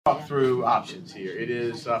talk through options here. It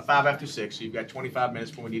is 5 after 6, so you've got 25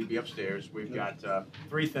 minutes before we need to be upstairs. We've got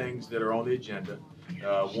 3 things that are on the agenda.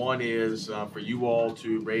 One is for you all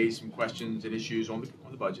to raise some questions and issues on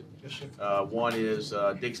the budget. Yes, sir. One is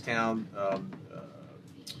Diggstown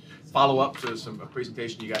follow up to a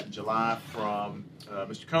presentation you got in July from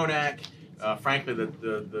Mr. Konak. Frankly,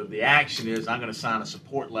 the action is I'm going to sign a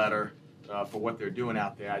support letter for what they're doing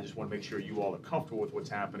out there. I just want to make sure you all are comfortable with what's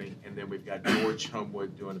happening. And then we've got George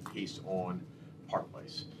Homewood doing a piece on Park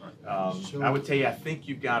Place. I would tell you, I think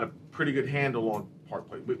you've got a pretty good handle on Park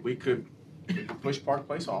Place. We could push Park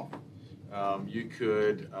Place off. You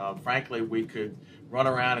could, frankly, we could run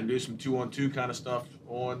around and do some 2-on-2 kind of stuff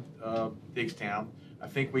on Diggstown. I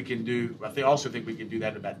also think we can do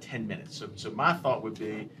that in about 10 minutes. So my thought would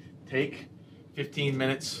be take 15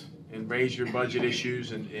 minutes and raise your budget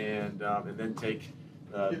issues, and then take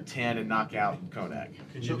 10 and knock out Konak.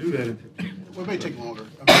 Can you do that in 15 minutes? Well, it may take longer.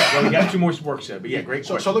 Well, we got 2 more work sessions, but yeah, great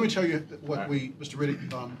question. So let me tell you what Mr.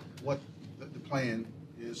 Riddick, what the plan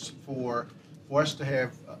is for us to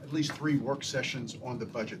have at least 3 work sessions on the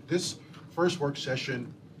budget. This first work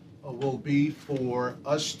session will be for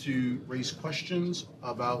us to raise questions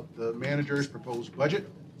about the manager's proposed budget.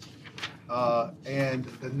 And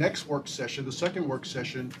the next work session, the second work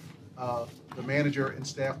session, the manager and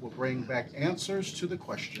staff will bring back answers to the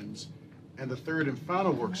questions. And the third and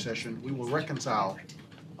final work session, we will reconcile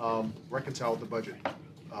the budget.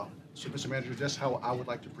 So, Mr. Manager, that's how I would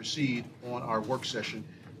like to proceed on our work session,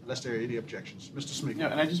 unless there are any objections. Mr. Smith. Yeah,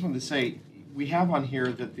 and I just wanted to say, we have on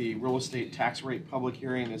here that the real estate tax rate public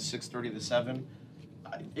hearing is 6:30 to 7.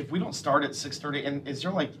 If we don't start at 6:30, and is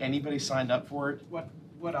there like anybody signed up for it?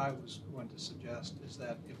 What I was going to suggest is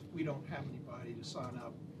that if we don't have anybody to sign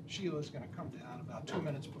up, Sheila's going to come down about 2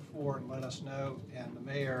 minutes before and let us know, and the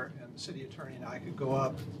mayor and the city attorney and I could go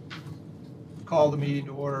up, call the meeting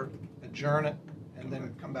to order, adjourn it, and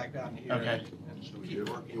then come back down here. Okay. And keep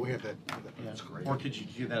working. Yeah, we have that. Yeah. That's great. Or could you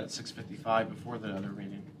do that at 6:55 before the other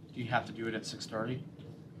meeting? Do you have to do it at 6:30?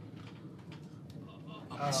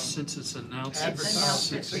 Since it's announced at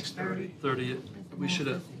Advertised at 6:30. 6:30, we should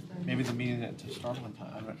have. Maybe the meeting at to start on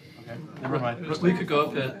time. Okay, never mind. We could go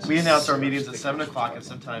up at. We announce our meetings at 7 o'clock, and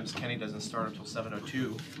sometimes Kenny doesn't start until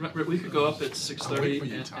 7:02. We could go up at I'll wait for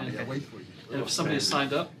 6:30, you, Tommy. I'll wait for you. and if somebody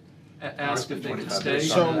signed up, ask if they can stay,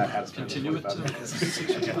 continue it to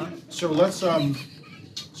 6:55.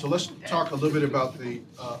 So let's talk a little bit about the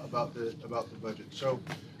budget. So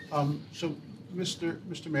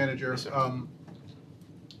Mr. Manager, Yes,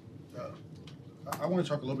 I want to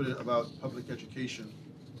talk a little bit about public education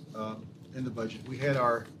in the budget. We had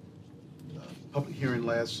our public hearing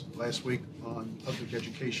last week on public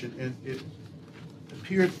education, and it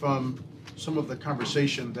appeared from some of the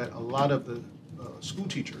conversation that a lot of the school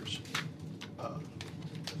teachers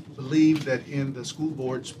believe that in the school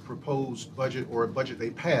board's proposed budget, or a budget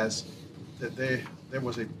they passed, that there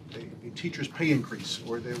was a teacher's pay increase,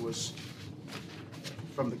 or there was,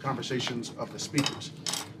 from the conversations of the speakers.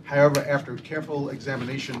 However, after careful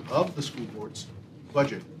examination of the school board's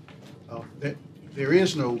budget, there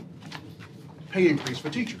is no pay increase for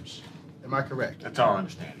teachers. Am I correct? That's our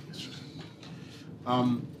understanding, yes, sir.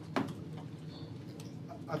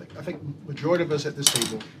 I think majority of us at this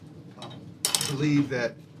table believe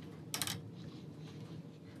that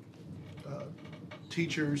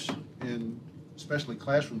teachers, and especially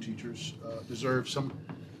classroom teachers, deserve some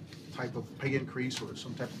type of pay increase or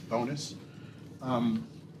some type of bonus.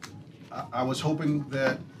 I was hoping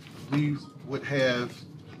that we would have,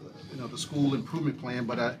 the school improvement plan,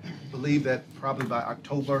 but I believe that probably by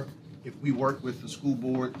October, if we work with the school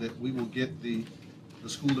board, that we will get the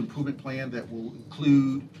school improvement plan that will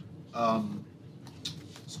include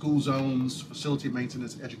school zones, facility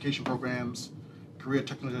maintenance, education programs, career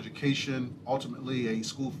technical education, ultimately a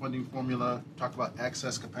school funding formula, talk about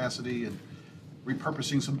access capacity and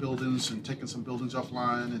repurposing some buildings and taking some buildings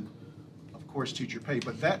offline, and of course teacher pay.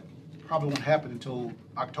 But that probably won't happen until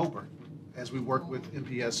October as we work with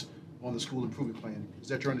MPS on the school improvement plan. Is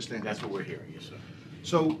that your understanding? That's what we're hearing, yes, sir.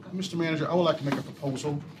 So, Mr. Manager, I would like to make a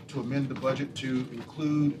proposal to amend the budget to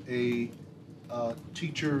include a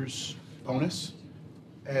teacher's bonus,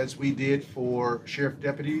 as we did for sheriff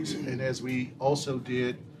deputies, and as we also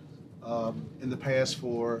did in the past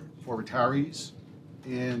for retirees.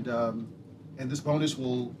 And this bonus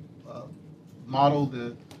will model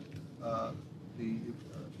the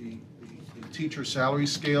teacher salary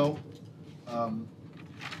scale,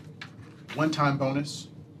 one-time bonus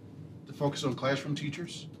to focus on classroom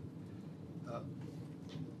teachers.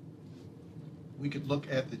 We could look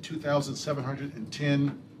at the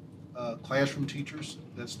 2,710 classroom teachers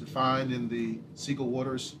that's defined in the Siegel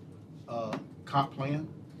Waters comp plan.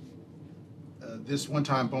 This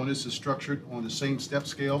one-time bonus is structured on the same step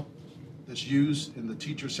scale that's used in the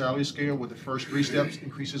teacher salary scale, where the first 3 steps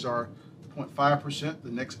increases are 0.5%, the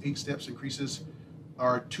next 8 steps increases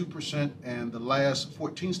are 2%, and the last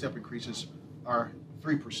 14 step increases are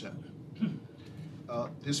 3%.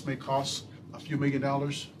 This may cost a few $1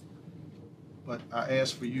 million, but I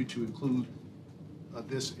ask for you to include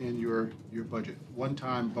this in your budget.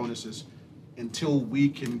 One-time bonuses until we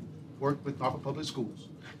can work with Norfolk Public Schools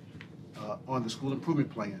on the school improvement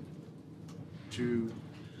plan to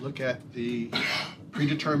look at the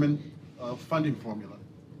predetermined funding formula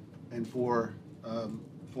and for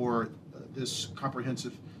this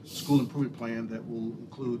comprehensive school improvement plan that will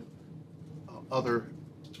include other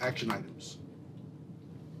action items.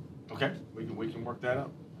 Okay, we can work that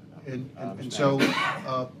out. And so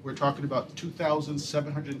we're talking about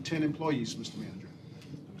 2,710 employees, Mr. Manager.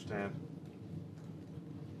 Understand.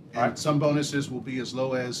 And some bonuses will be as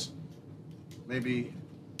low as maybe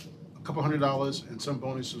a couple $100, and some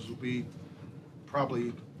bonuses will be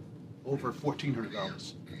probably over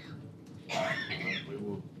 $1,400. We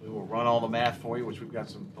will run all the math for you, which we've got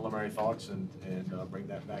some preliminary thoughts, and bring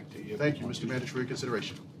that back to you. Thank you, Mr. Manager, for your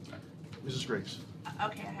consideration. Mrs. Graves.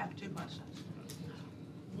 Okay, I have 2 questions.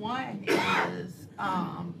 One is,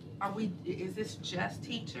 is this just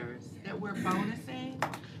teachers that we're bonusing?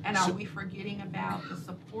 And are we forgetting about the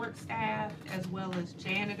support staff as well as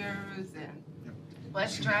janitors and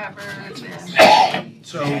bus drivers and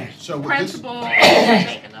principals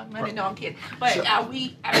make enough money? No, I'm kidding. But are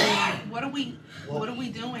we, what are we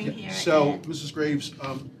doing here? So, Mrs. Graves,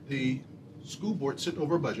 the school board sent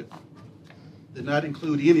over a budget, did not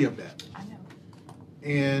include any of that. I know.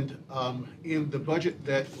 And in the budget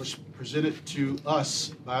that was presented to us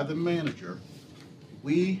by the manager,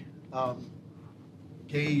 we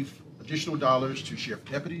gave additional dollars to sheriff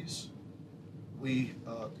deputies. We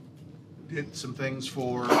did some things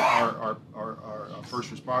for our first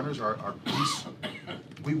responders, our police.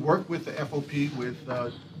 We worked with the FOP, with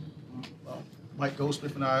Mike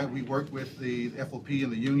Goldsmith and I. We worked with the FOP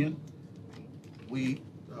and the union. We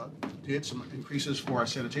did some increases for our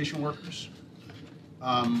sanitation workers.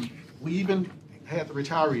 We even had the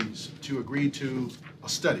retirees to agree to a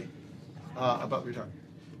study about retirement.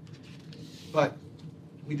 But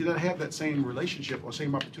we did not have that same relationship or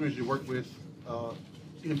same opportunity to work with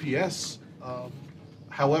NPS.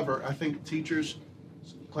 However, I think teachers,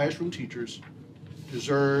 classroom teachers,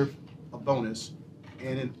 deserve a bonus.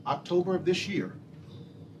 And in October of this year,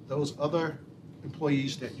 those other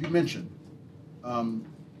employees that you mentioned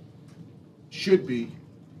should be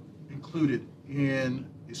included in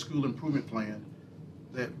a school improvement plan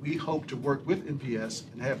that we hope to work with NPS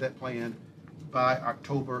and have that plan by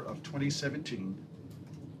October of 2017,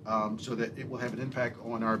 so that it will have an impact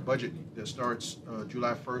on our budget that starts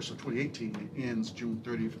July 1st of 2018 and ends June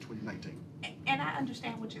 30th of 2019. And I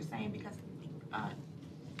understand what you're saying, because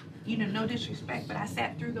no disrespect, but I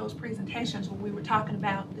sat through those presentations when we were talking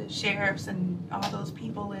about the sheriffs and all those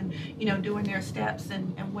people and, doing their steps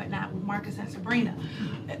and whatnot with Marcus and Sabrina.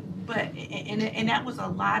 But, and that was a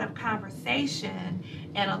lot of conversation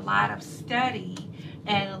and a lot of study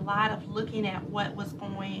and a lot of looking at what was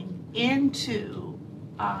going into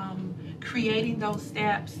creating those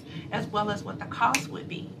steps, as well as what the cost would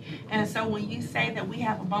be. And so when you say that we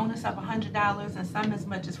have a bonus of $100 and some as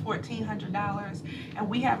much as $1,400, and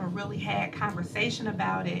we haven't really had conversation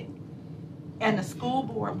about it, and the school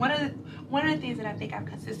board, one of the things that I think I've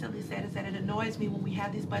consistently said is that it annoys me when we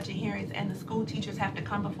have these budget hearings and the school teachers have to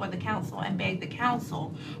come before the council and beg the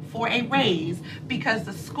council for a raise because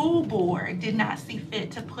the school board did not see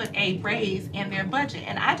fit to put a raise in their budget.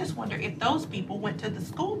 And I just wonder if those people went to the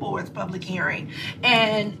school board's public hearing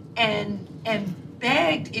and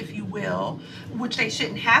begged, if you will, which they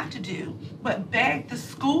shouldn't have to do, but begged the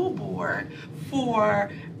school board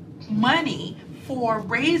for money for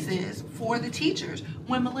raises for the teachers.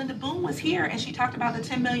 When Melinda Boone was here and she talked about the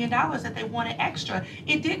 $10 million that they wanted extra,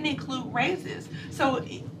 it didn't include raises. So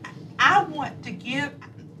I want to give,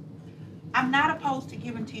 I'm not opposed to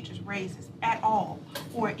giving teachers raises at all,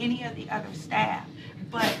 or any of the other staff,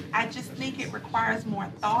 but I just think it requires more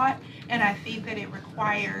thought, and I think that it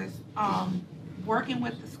requires working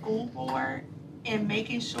with the school board and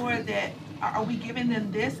making sure that, are we giving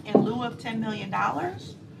them this in lieu of $10 million?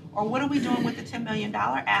 Or what are we doing with the $10 million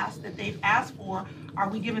ask that they've asked for? Are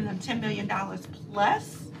we giving them $10 million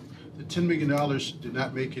plus? The $10 million did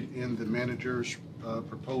not make it in the manager's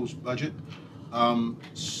proposed budget.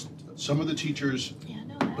 Some of the teachers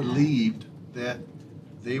believed that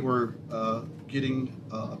they were getting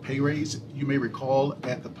a pay raise. You may recall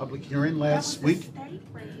at the public hearing last week. That was a state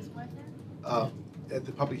raise, wasn't it? At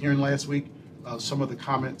the public hearing last week, some of the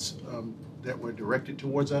comments that were directed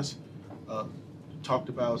towards us talked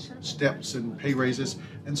about steps and pay raises.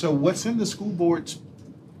 And so what's in the school board's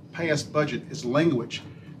past budget is language.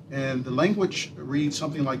 And the language reads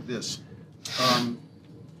something like this. $5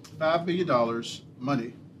 billion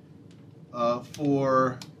money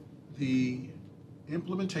for the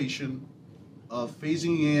implementation of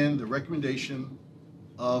phasing in the recommendation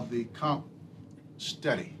of the comp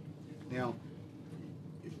study. Now,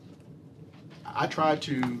 I tried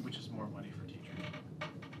to, Which is more money for teachers.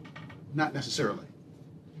 not necessarily,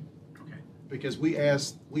 Okay. because we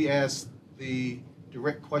asked the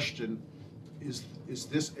direct question, is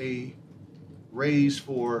this a raise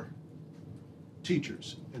for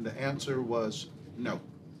teachers? And the answer was no.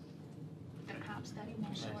 The comp study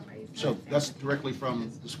won't show a raise. So that's directly from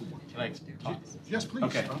the school board. Can I talk? Yes, please.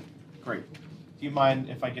 Okay. Great. Do you mind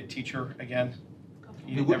if I get teacher again?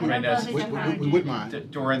 We You, would- everybody knows we would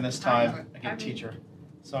mind. during this time, I I get mean- teacher.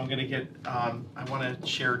 So I'm gonna get, I wanna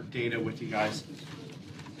share data with you guys.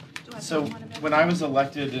 So when I was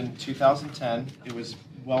elected in 2010, it was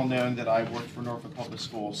well known that I worked for Norfolk Public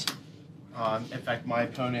Schools. In fact, my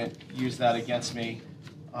opponent used that against me,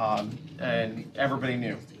 and everybody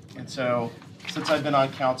knew. And so since I've been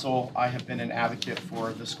on council, I have been an advocate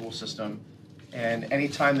for the school system. And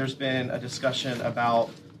anytime there's been a discussion about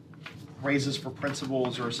raises for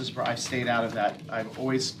principals or assistant, I've stayed out of that. I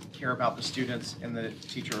always care about the students and the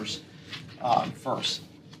teachers first.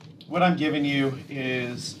 What I'm giving you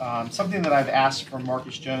is something that I've asked from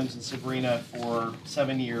Marcus Jones and Sabrina for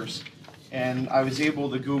 7 years, and I was able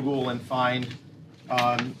to Google and find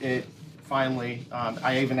it finally.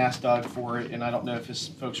 I even asked Doug for it, and I don't know if his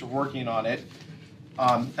folks are working on it.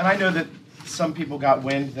 And I know that some people got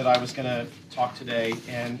wind that I was going to talk today,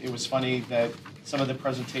 and it was funny that some of the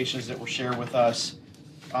presentations that were shared with us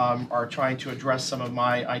are trying to address some of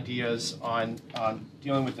my ideas on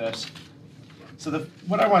dealing with this. So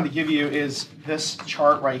what I wanted to give you is this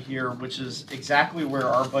chart right here, which is exactly where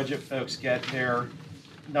our budget folks get their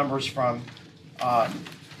numbers from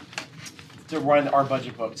to run our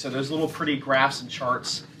budget book. So those little pretty graphs and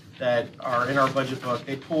charts that are in our budget book,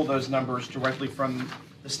 they pull those numbers directly from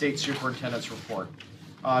the state superintendent's report.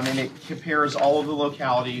 And it compares all of the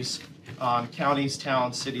localities, counties,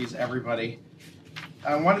 towns, cities, everybody.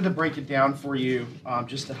 I wanted to break it down for you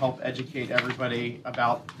just to help educate everybody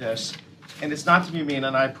about this. And it's not to be mean,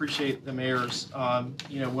 and I appreciate the mayor's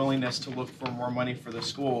willingness to look for more money for the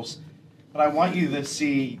schools. But I want you to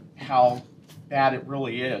see how bad it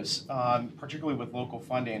really is, particularly with local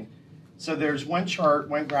funding. So there's one chart,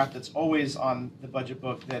 one graph that's always on the budget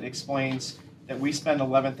book that explains that we spend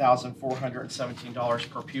 $11,417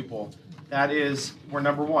 per pupil. That is, we're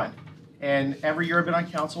number one. And every year I've been on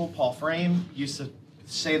council, Paul Frame used to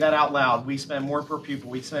say that out loud. We spend more per pupil.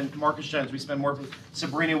 We spend, Marcus Jones, we spend more,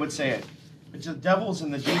 Sabrina would say it. But the devil's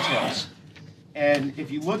in the details. And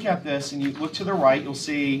if you look at this and you look to the right, you'll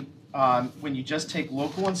see when you just take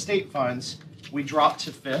local and state funds, we drop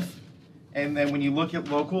to 5th. And then when you look at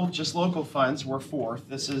just local funds, we're 4th.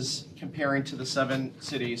 This is comparing to the 7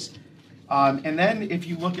 cities. And then if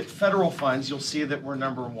you look at federal funds, you'll see that we're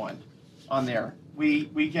number 1 on there.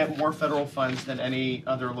 We get more federal funds than any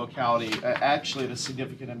other locality, actually at a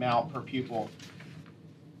significant amount per pupil.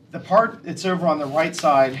 The part that's over on the right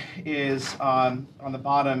side is, on the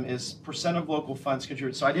bottom, is percent of local funds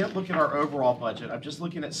contributed. So I didn't look at our overall budget. I'm just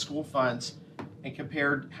looking at school funds and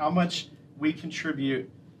compared how much we contribute,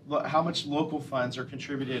 how much local funds are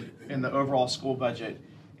contributed in the overall school budget.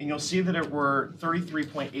 And you'll see that we're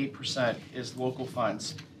 33.8% is local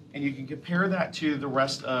funds. And you can compare that to the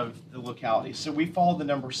rest of the localities. So we fall to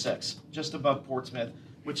number 6, just above Portsmouth,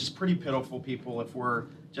 which is pretty pitiful, people, if we're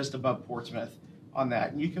just above Portsmouth on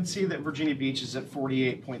that. And you can see that Virginia Beach is at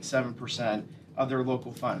 48.7% of their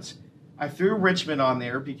local funds. I threw Richmond on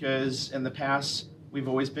there because in the past we've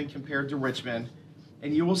always been compared to Richmond.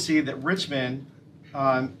 And you will see that Richmond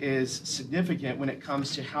is significant when it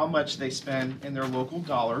comes to how much they spend in their local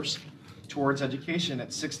dollars towards education at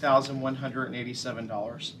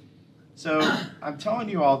 $6,187. So I'm telling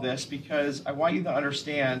you all this because I want you to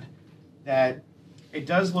understand that it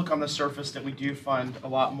does look on the surface that we do fund a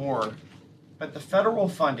lot more, but the federal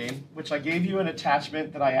funding, which I gave you an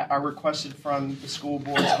attachment that I requested from the school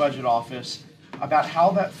board's budget office about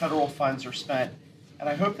how that federal funds are spent. And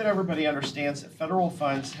I hope that everybody understands that federal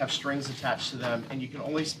funds have strings attached to them and you can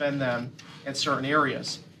only spend them in certain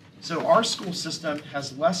areas. So our school system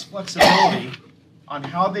has less flexibility on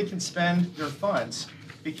how they can spend their funds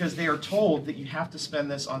because they are told that you have to spend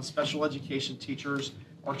this on special education teachers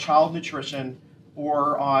or child nutrition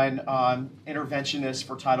or on interventionists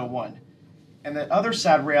for Title I. And the other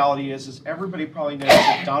sad reality is everybody probably knows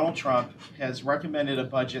that Donald Trump has recommended a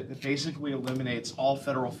budget that basically eliminates all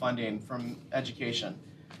federal funding from education.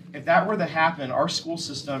 If that were to happen, our school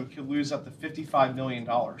system could lose up to $55 million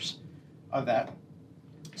of that.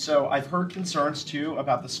 So I've heard concerns too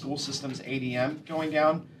about the school system's ADM going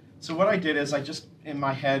down. So what I did is I just in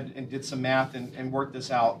my head and did some math and worked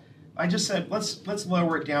this out. I just said let's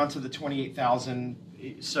lower it down to the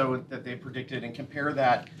 28,000 so that they predicted and compare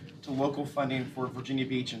that to local funding for Virginia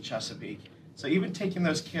Beach and Chesapeake. So even taking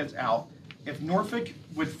those kids out, if Norfolk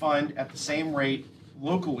would fund at the same rate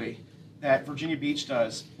locally that Virginia Beach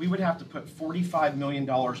does, we would have to put $45 million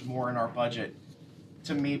more in our budget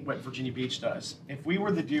to meet what Virginia Beach does. If we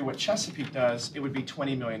were to do what Chesapeake does, it would be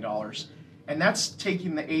 $20 million. And that's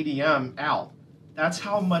taking the ADM out. That's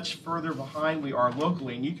how much further behind we are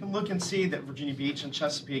locally. And you can look and see that Virginia Beach and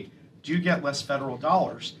Chesapeake do get less federal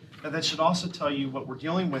dollars. But that should also tell you what we're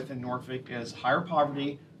dealing with in Norfolk is higher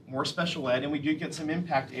poverty, more special ed, and we do get some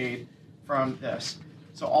impact aid from this.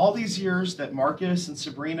 So all these years that Marcus and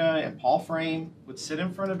Sabrina and Paul Frame would sit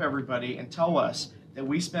in front of everybody and tell us that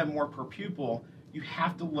we spend more per pupil, you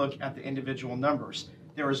have to look at the individual numbers.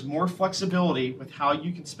 There is more flexibility with how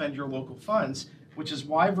you can spend your local funds, which is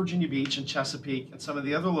why Virginia Beach and Chesapeake and some of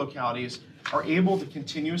the other localities are able to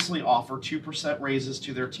continuously offer 2% raises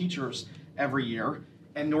to their teachers every year.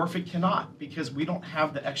 And Norfolk cannot, because we don't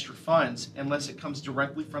have the extra funds unless it comes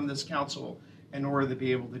directly from this council in order to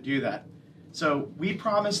be able to do that. So we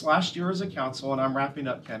promised last year as a council, and I'm wrapping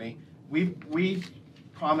up, Kenny, we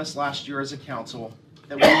promised last year as a council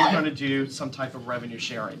that we were going to do some type of revenue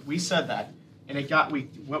sharing. We said that, and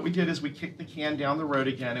what we did is we kicked the can down the road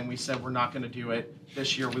again, and we said we're not going to do it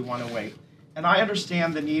this year, we want to wait. And I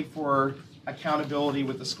understand the need for accountability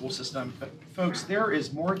with the school system, but folks, there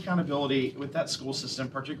is more accountability with that school system,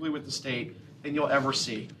 particularly with the state, than you'll ever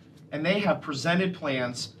see. And they have presented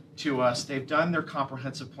plans to us, they've done their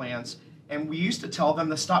comprehensive plans, and we used to tell them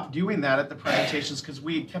to stop doing that at the presentations because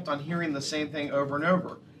we kept on hearing the same thing over and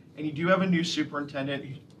over. And you do have a new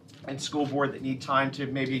superintendent and school board that need time to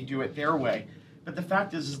maybe do it their way. But the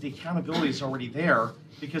fact is the accountability is already there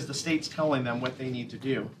because the state's telling them what they need to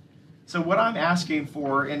do. So what I'm asking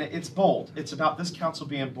for, and it's bold, it's about this council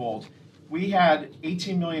being bold. We had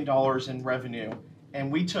 $18 million in revenue,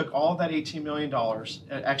 and we took all of that $18 million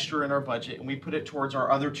extra in our budget, and we put it towards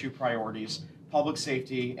our other two priorities, public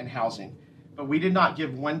safety and housing. But we did not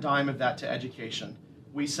give one dime of that to education.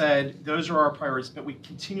 We said those are our priorities, but we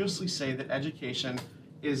continuously say that education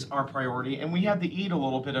is our priority, and we had to eat a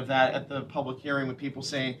little bit of that at the public hearing with people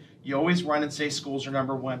saying, you always run and say schools are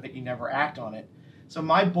number one, but you never act on it. So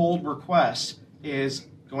my bold request is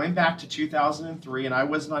going back to 2003, and I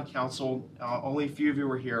wasn't on council, only a few of you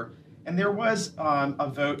were here, and there was a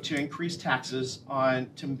vote to increase taxes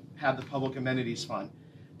to have the public amenities fund.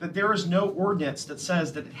 But there is no ordinance that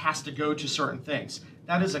says that it has to go to certain things.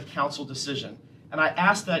 That is a council decision. And I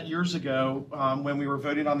asked that years ago when we were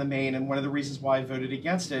voting on the main, and one of the reasons why I voted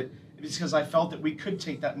against it is because I felt that we could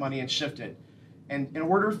take that money and shift it. And in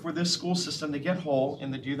order for this school system to get whole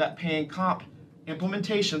and to do that pay and comp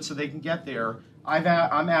implementation so they can get there, I'm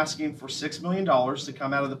asking for $6 million to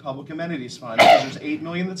come out of the public amenities fund because there's $8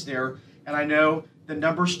 million that's there, and I know the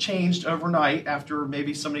numbers changed overnight after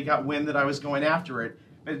maybe somebody got wind that I was going after it,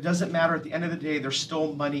 but it doesn't matter. At the end of the day, there's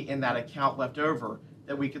still money in that account left over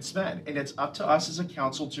that we could spend, and it's up to us as a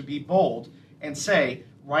council to be bold and say,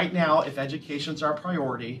 right now, if education's our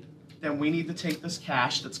priority, then we need to take this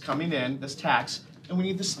cash that's coming in, this tax, and we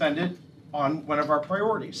need to spend it on one of our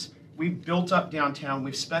priorities. We've built up downtown,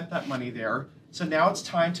 we've spent that money there, so now it's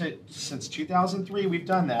time to, since 2003 we've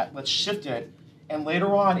done that, let's shift it, and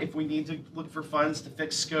later on, if we need to look for funds to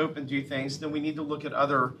fix scope and do things, then we need to look at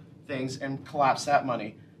other things and collapse that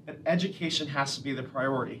money. But education has to be the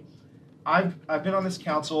priority. I've been on this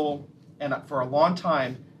council, and for a long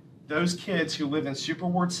time, those kids who live in Super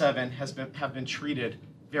Ward 7 have been treated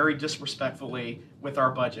very disrespectfully with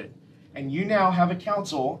our budget. And you now have a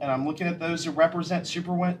council, and I'm looking at those who represent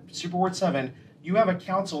Super Ward 7, you have a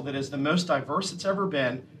council that is the most diverse it's ever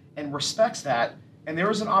been and respects that, and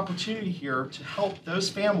there is an opportunity here to help those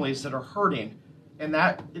families that are hurting, and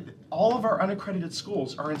that all of our unaccredited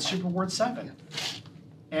schools are in Super Ward 7.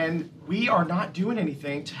 And we are not doing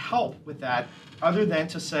anything to help with that other than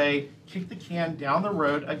to say, kick the can down the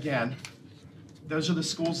road again. Those are the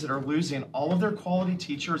schools that are losing all of their quality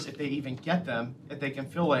teachers, if they even get them, if they can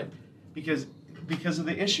fill it, because of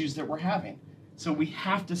the issues that we're having. So we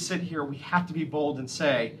have to sit here, we have to be bold and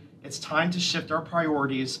say, It's time to shift our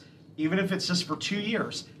priorities, even if it's just for 2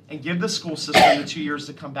 years, and give the school system the 2 years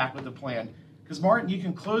to come back with a plan. Because Martin, you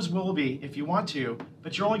can close Willoughby if you want to,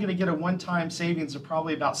 but you're only going to get a one-time savings of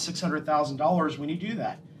probably about $600,000 when you do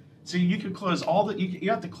that. So you could close you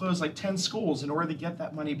have to close like 10 schools in order to get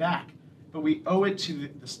that money back. But we owe it to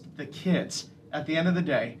the kids. At the end of the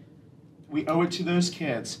day, we owe it to those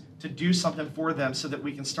kids to do something for them so that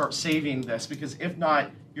we can start saving this. Because if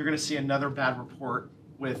not, you're going to see another bad report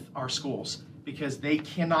with our schools, because they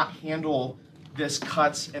cannot handle this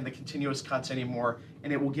cuts and the continuous cuts anymore,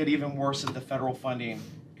 and it will get even worse if the federal funding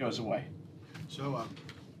goes away. So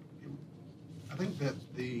I think that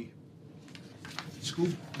the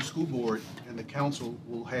school board and the council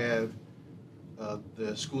will have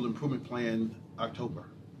the school improvement plan October.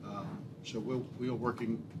 So we will work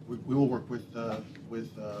with the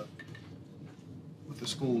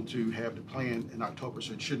school to have the plan in October.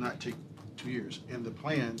 So it should not take 2 years. And the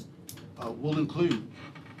plan will include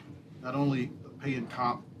not only pay and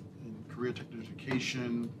comp and career technical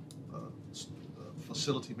education,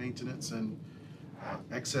 facility maintenance and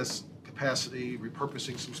excess capacity,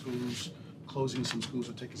 repurposing some schools, closing some schools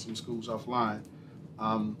or taking some schools offline.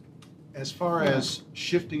 As far as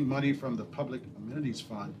shifting money from the Public Amenities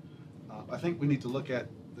Fund, I think we need to look at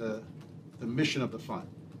the mission of the fund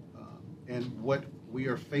and what we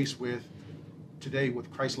are faced with today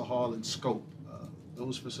with Chrysler Hall and Scope.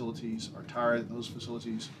 Those facilities are tired, and those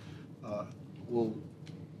facilities will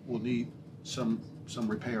need some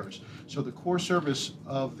repairs. So the core service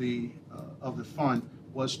of the fund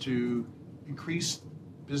was to increase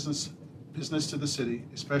business to the city,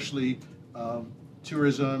 especially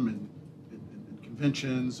tourism and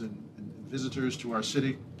conventions and visitors to our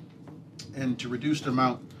city, and to reduce the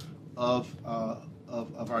amount of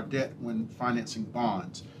our debt when financing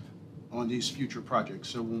bonds on these future projects.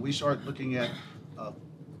 So when we start looking at,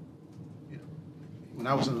 when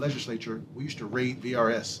I was in the legislature, we used to raid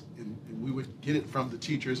VRS, and we would get it from the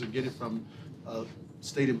teachers and get it from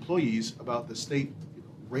state employees about the state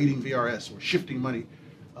raiding VRS or shifting money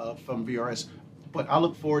from VRS. But I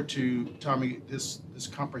look forward to, Tommy, this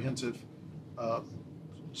comprehensive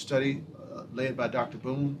study led by Dr.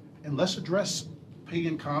 Boone, and let's address pay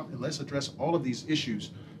and comp, and let's address all of these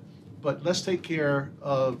issues. But let's take care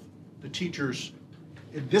of the teachers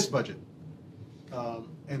in this budget,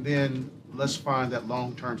 and then let's find that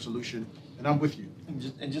long-term solution. And I'm with you.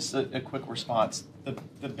 And just a quick response.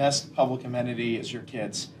 The best public amenity is your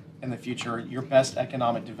kids in the future. Your best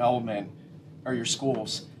economic development are your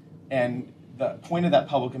schools. And the point of that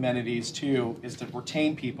public amenities, too, is to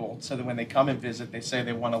retain people so that when they come and visit, they say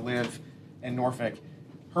they want to live in Norfolk.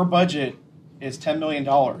 Her budget is $10 million,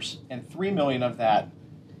 and $3 million of that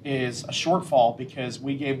is a shortfall because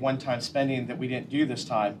we gave one-time spending that we didn't do this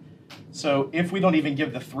time. So if we don't even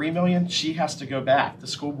give the $3 million, she has to go back. The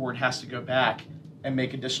school board has to go back and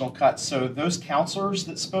make additional cuts. So those counselors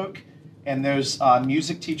that spoke and those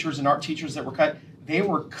music teachers and art teachers that were cut, they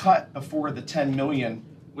were cut before the $10 million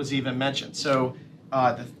was even mentioned. So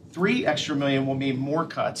the $3 extra million will mean more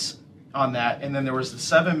cuts on that. And then there was the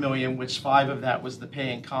 $7 million, which $5 of that was the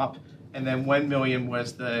pay and comp, and then $1 million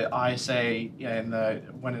was the ISA and the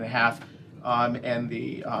 1.5 and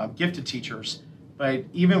the gifted teachers. But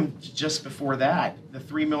even just before that, the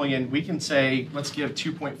 $3 million, we can say, let's give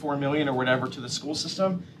 $2.4 million or whatever to the school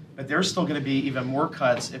system, but there's still going to be even more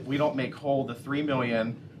cuts if we don't make whole the $3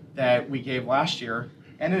 million that we gave last year.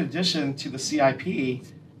 And in addition to the CIP,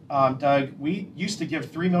 Doug, we used to give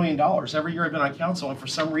 $3 million every year I've been on council, and for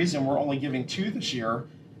some reason we're only giving $2 million this year.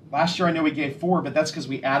 Last year I know we gave $4 million, but that's because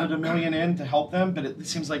we added $1 million in to help them, but it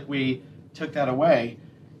seems like we took that away.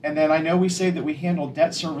 And then I know we say that we handle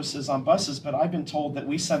debt services on buses, but I've been told that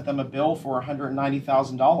we sent them a bill for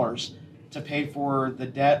 $190,000 to pay for the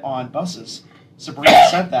debt on buses. Sabrina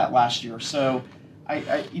sent that last year. So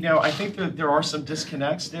I think that there are some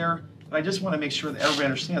disconnects there, but I just want to make sure that everybody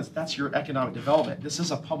understands that's your economic development. This is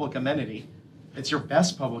a public amenity. It's your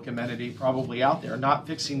best public amenity probably out there, not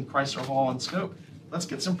fixing Chrysler Hall and Scope. Let's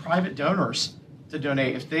get some private donors to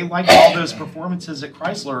donate. If they like all those performances at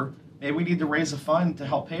Chrysler, maybe we need to raise a fund to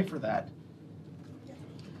help pay for that.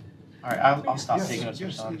 All right, I'll stop taking up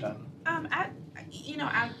some time.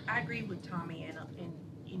 I agree with Tommy,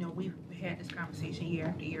 and we've had this conversation year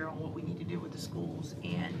after year on what we need to do with the schools.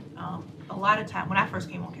 And a lot of time, when I first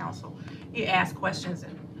came on council, you ask questions,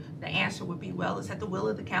 and the answer would be, well, it's at the will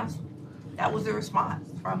of the council. That was the response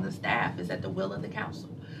from the staff, is at the will of the council.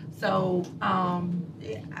 So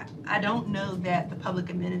I don't know that the Public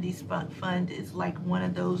Amenities Fund is like one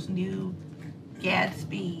of those new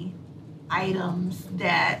Gatsby items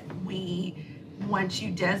that we, once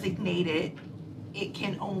you designate it, it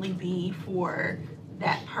can only be for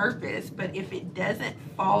that purpose. But if it doesn't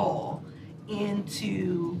fall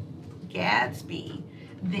into Gadsby,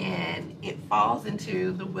 then it falls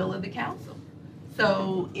into the will of the council.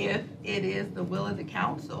 So if it is the will of the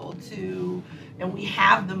council to, and we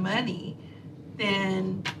have the money,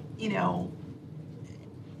 then, you know,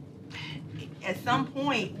 at some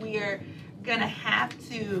point we are gonna have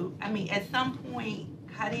to, I mean, at some point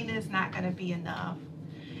cutting is not gonna be enough.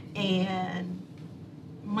 And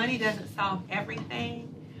money doesn't solve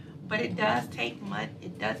everything, but it does take money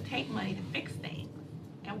to fix things.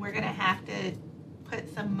 And we're gonna have to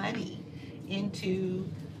put some money into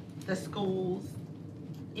the schools,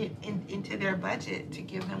 into their budget to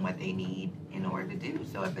give them what they need in order to do.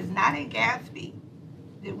 So if it's not in Gatsby,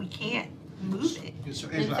 then we can't move it. So,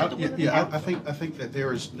 Angela, I think that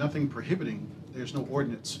there is nothing prohibiting, there's no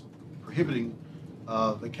ordinance prohibiting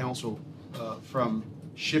the council from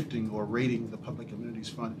shifting or rating the Public Amenities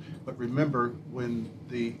Fund. But remember, when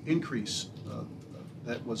the increase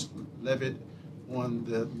that was levied on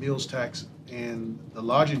the meals tax and the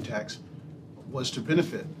lodging tax was to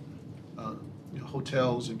benefit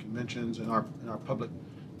hotels and conventions and our public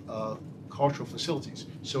cultural facilities.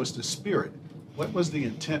 So it's the spirit. What was the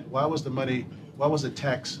intent? Why was the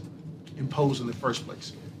tax imposed in the first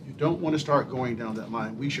place? You don't want to start going down that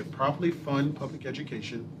line. We should properly fund public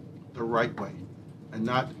education the right way, and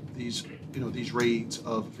not these raids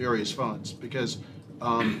of various funds. Because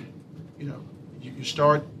you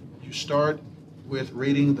start with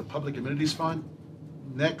raiding the Public Amenities Fund.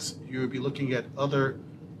 Next, you'll be looking at other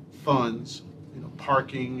funds,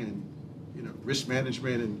 parking and risk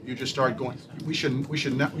management, and you just start going. We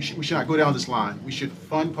should not go down this line. We should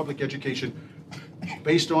fund public education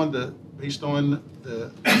based on the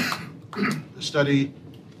study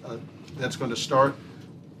that's going to start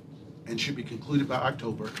and should be concluded by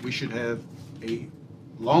October. We should have a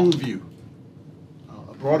long view,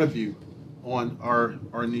 a broader view on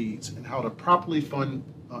our needs and how to properly fund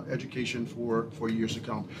education for years to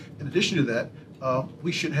come. In addition to that,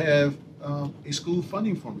 we should have a school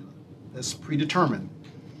funding formula that's predetermined.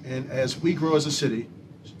 And as we grow as a city,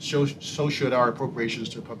 so should our appropriations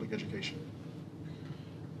to public education.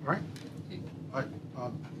 All right? All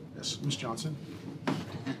right. Yes, Ms. Johnson.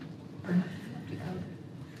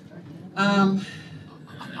 I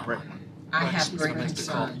have great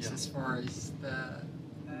concerns as far as the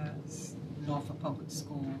Norfolk Public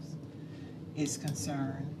Schools is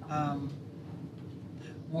concerned.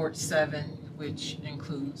 Ward 7, which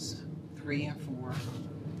includes 3 and 4,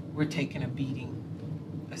 we're taking a beating,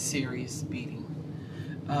 a serious beating.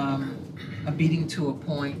 A beating to a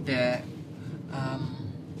point that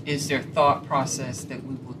is their thought process that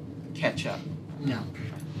we will catch up. No.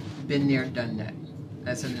 Been there, done that.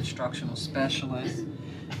 As an instructional specialist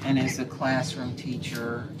and as a classroom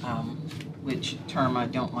teacher, which term I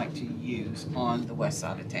don't like to use, on the west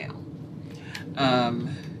side of town.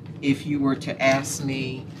 If you were to ask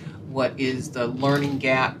me what is the learning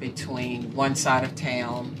gap between one side of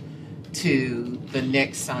town to the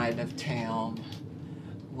next side of town,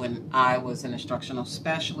 when I was an instructional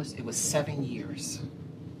specialist, it was 7 years.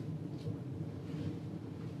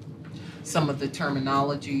 Some of the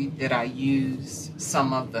terminology that I use,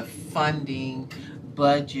 some of the funding,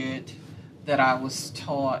 budget that I was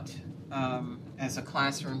taught as a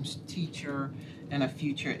classroom teacher and a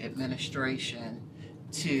future administration,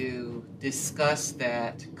 to discuss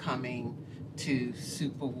that coming to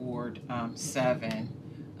Super Ward 7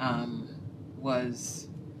 was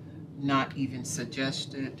not even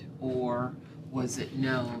suggested, or was it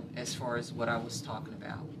known as far as what I was talking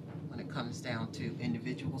about when it comes down to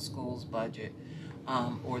individual schools' budget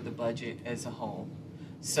or the budget as a whole.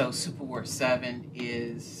 So Super Ward 7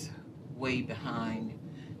 is way behind,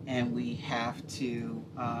 and we have to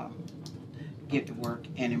get to work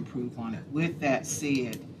and improve on it. With that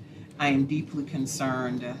said, I am deeply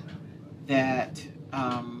concerned that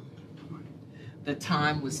the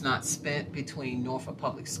time was not spent between Norfolk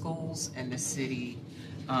Public Schools and the city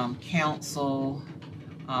council.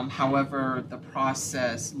 However, the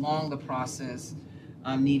process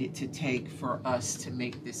needed to take for us to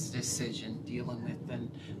make this decision dealing with the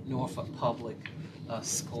Norfolk Public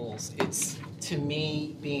Schools. It's, to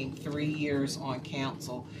me, being 3 years on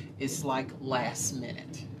council, it's like last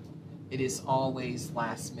minute. It is always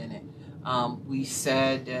last minute. We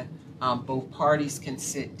said both parties can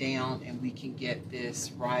sit down and we can get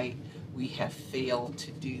this right. We have failed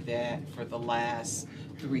to do that for the last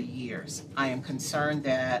 3 years. I am concerned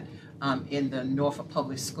that in the Norfolk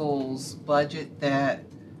Public Schools budget that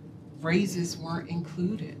raises weren't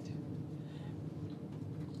included.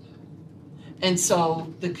 And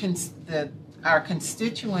so our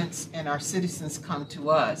constituents and our citizens come to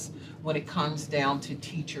us when it comes down to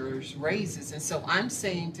teachers' raises. And so I'm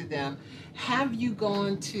saying to them, have you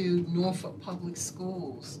gone to Norfolk Public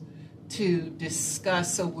Schools to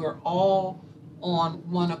discuss, so we're all on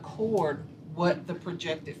one accord, what the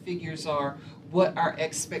projected figures are, what our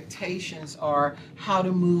expectations are, how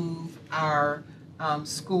to move our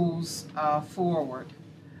schools forward?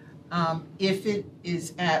 If it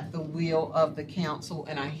is at the will of the council,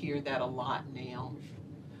 and I hear that a lot now,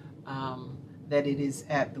 that it is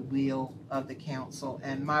at the will of the council,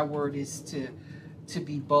 and my word is to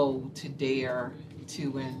be bold, to dare,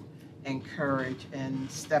 to encourage, and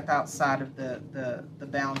step outside of the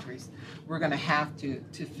boundaries. We're going to have to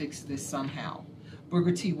fix this somehow.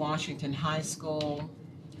 Booker T. Washington High School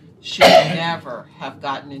should never have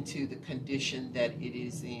gotten into the condition that it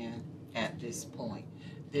is in at this point.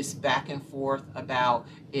 This back and forth about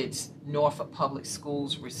it's Norfolk Public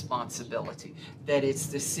Schools' responsibility, that it's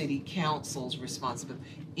the city council's responsibility.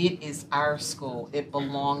 It is our school. It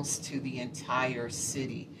belongs to the entire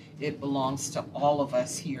city. It belongs to all of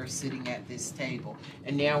us here sitting at this table.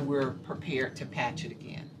 And now we're prepared to patch it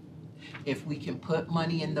again. If we can put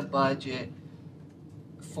money in the budget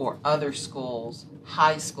for other schools,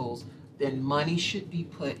 high schools, then money should be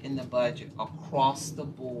put in the budget across the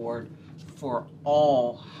board for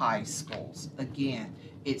all high schools. Again,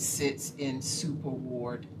 it sits in Super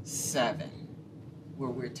Ward 7, where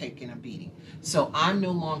we're taking a beating. So I'm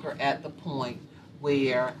no longer at the point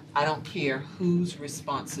where I don't care whose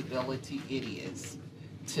responsibility it is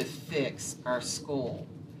to fix our school.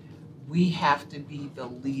 We have to be the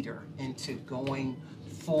leader into going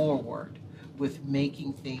forward with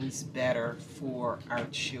making things better for our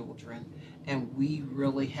children. And we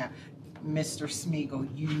really have, Mr. Smeagol,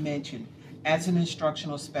 you mentioned, as an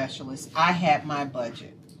instructional specialist, I had my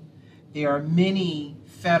budget. There are many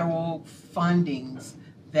federal fundings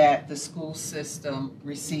that the school system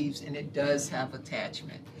receives, and it does have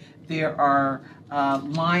attachment. There are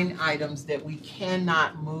line items that we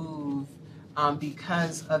cannot move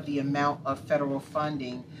because of the amount of federal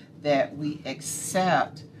funding that we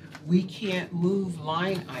accept. We can't move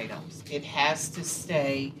line items. It has to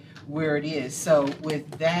stay where it is. So with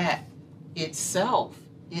that itself,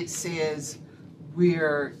 it says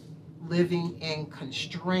we're living in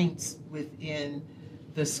constraints within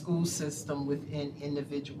the school system, within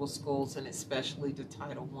individual schools, and especially to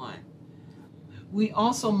Title I. We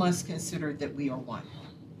also must consider that we are one.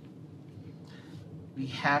 We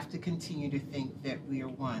have to continue to think that we are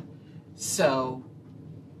one. So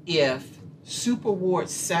if Super Ward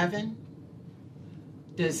 7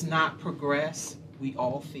 does not progress, we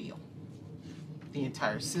all fail. The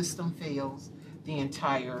entire system fails. The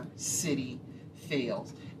entire city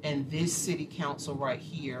fails. And this city council right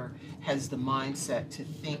here has the mindset to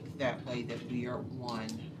think that way, that we are one.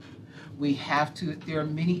 We have to, there are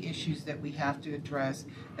many issues that we have to address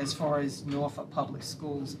as far as Norfolk Public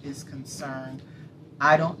Schools is concerned.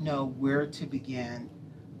 I don't know where to begin,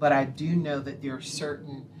 but I do know that there are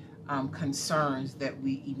certain concerns that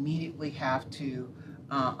we immediately have to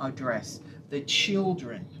address. The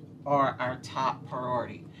children are our top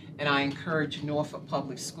priority. And I encourage Norfolk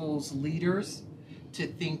Public Schools leaders to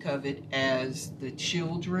think of it as the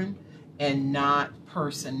children and not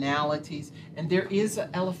personalities. And there is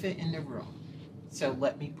an elephant in the room, so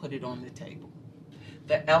let me put it on the table.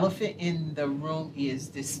 The elephant in the room is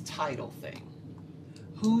this title thing.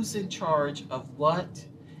 Who's in charge of what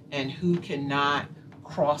and who cannot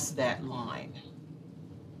cross that line?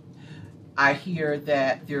 I hear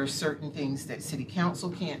that there are certain things that City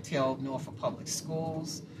Council can't tell Norfolk Public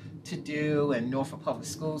Schools to do, and Norfolk Public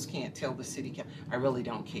Schools can't tell the City Council. I really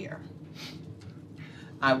don't care.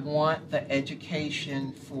 I want the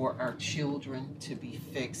education for our children to be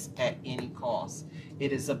fixed at any cost.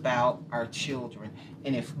 It is about our children.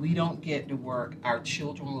 And if we don't get to work, our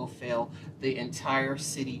children will fail. The entire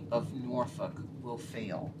city of Norfolk will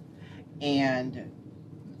fail. And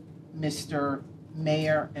Mr.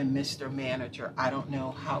 Mayor and Mr. Manager, I don't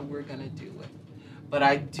know how we're going to do it, but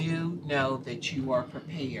I do know that you are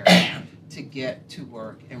prepared to get to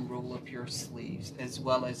work and roll up your sleeves, as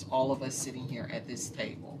well as all of us sitting here at this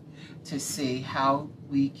table, to see how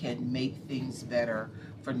we can make things better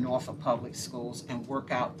for Norfolk Public Schools and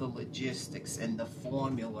work out the logistics and the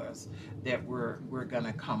formulas that we're going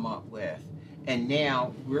to come up with. And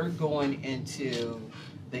now we're going into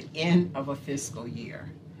the end of a fiscal year,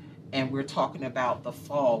 and we're talking about the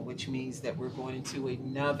fall, which means that we're going into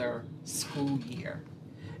another school year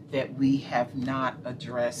that we have not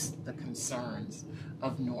addressed the concerns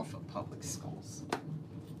of Norfolk Public Schools.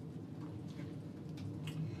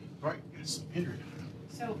 All right, yes, Andrew.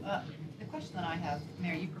 So the question that I have,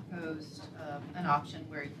 Mayor, you proposed an option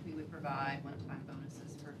where we would provide one-time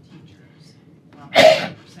bonuses for teachers at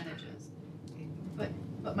certain percentages.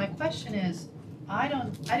 But my question is, I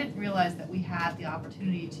didn't realize that we had the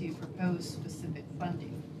opportunity to propose specific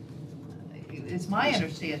funding. It's my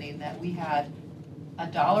understanding that we had a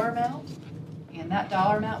dollar amount, and that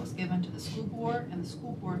dollar amount was given to the school board, and the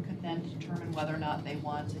school board could then determine whether or not they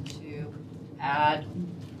wanted to add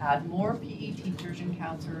more PE teachers and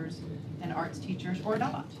counselors and arts teachers or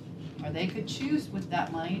not. Or they could choose with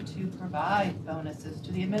that money to provide bonuses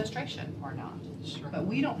to the administration or not. Sure. But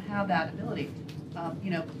we don't have that ability.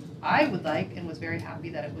 I would like and was very happy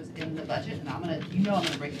that it was in the budget, and I'm gonna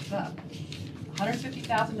bring this up.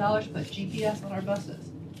 $150,000 to put GPS on our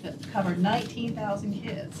buses that covered 19,000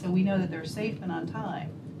 kids, so we know that they're safe and on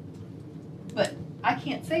time. But I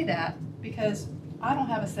can't say that because I don't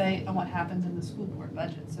have a say on what happens in the school board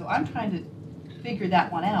budget. So I'm trying to figure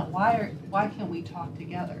that one out. Why can't we talk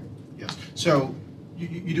together? Yes, so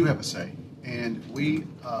you do have a say, and we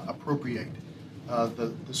appropriate.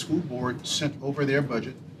 The school board sent over their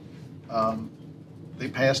budget. They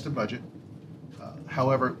passed the budget.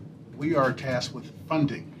 However, we are tasked with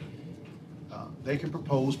funding. They can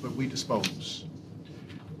propose, but we dispose.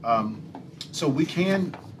 So we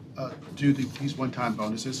can do these one-time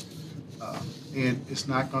bonuses, and it's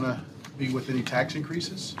not going to be with any tax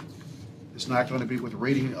increases. It's not going to be with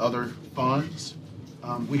rating other funds.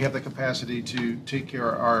 We have the capacity to take care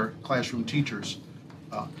of our classroom teachers,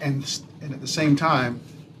 and at the same time,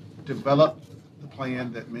 develop the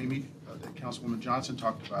plan that maybe that Councilwoman Johnson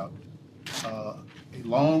talked about, a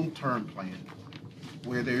long-term plan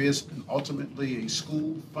where there is ultimately a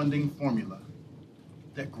school funding formula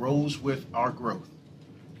that grows with our growth.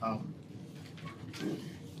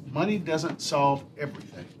 Money doesn't solve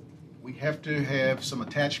everything. We have to have some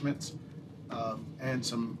attachments and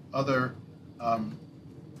some other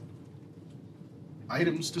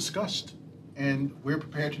items discussed, and we're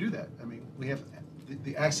prepared to do that. I mean, we have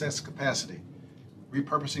the access capacity,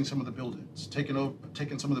 repurposing some of the buildings, taking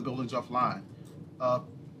some of the buildings offline,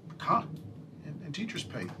 and teachers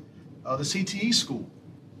pay, the CTE school,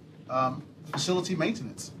 facility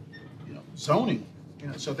maintenance, zoning.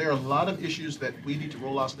 So there are a lot of issues that we need to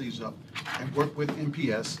roll our sleeves up and work with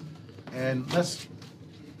MPS, and let's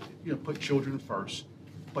put children first.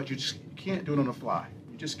 But you can't do it on the fly.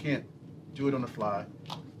 You just can't do it on the fly.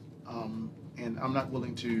 And I'm not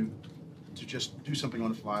willing to just do something on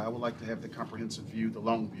the fly. I would like to have the comprehensive view, the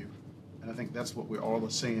long view, and I think that's what we're all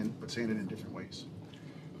saying, but saying it in different ways.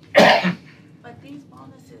 But these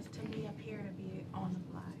bonuses to me appear to be on the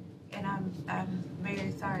fly. And I'm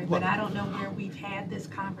very sorry, Well, but I don't know where we've had this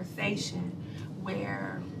conversation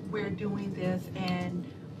where we're doing this and,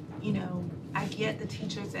 I get the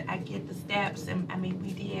teachers, I get the steps, and I mean,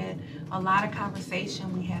 we did a lot of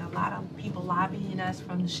conversation. We had a lot of people lobbying us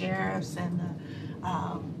from the sheriffs and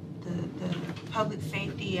the public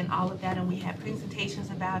safety and all of that, and we had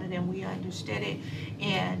presentations about it and we understood it.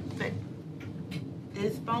 But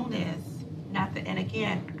this bonus, and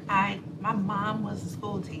again, my mom was a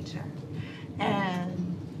school teacher,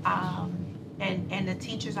 and the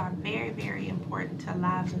teachers are very, very important to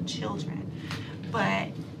lives of children. But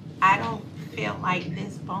I don't feel like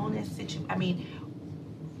this bonus situation. I mean,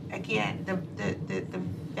 again, the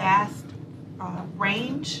vast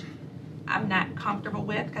range, I'm not comfortable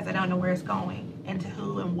with because I don't know where it's going and to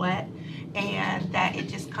who and what, and that it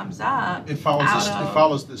just comes up. It follows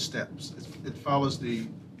the steps. It follows the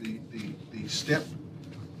step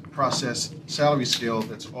process salary scale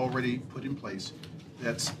that's already put in place,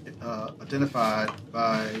 that's identified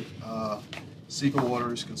by Siegel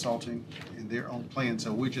Waters Consulting in their own plan.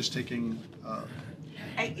 So we're just taking.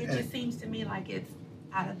 It just seems to me like it's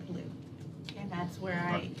out of the blue, and that's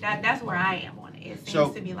where that's where I am on it. It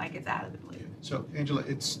seems to me like it's out of the blue. So Angela,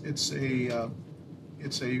 it's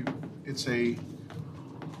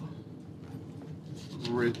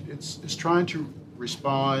trying to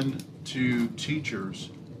respond to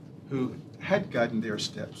teachers who had gotten their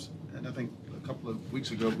steps. And I think a couple of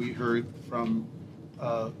weeks ago we heard from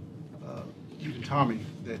even Tommy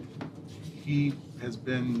that he has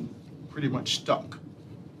been pretty much stuck.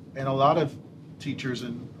 And a lot of teachers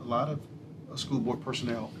and a lot of school board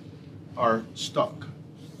personnel are stuck.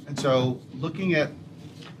 And so looking at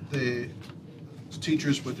the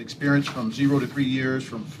teachers with experience from 0 to 3 years,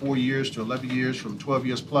 from 4 years to 11 years, from 12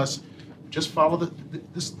 years plus, just follow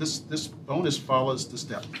this bonus follows the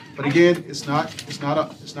step. But again, it's not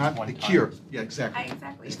the cure. Yeah, exactly.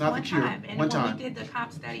 Exactly. It's not the cure. And One when time. we did the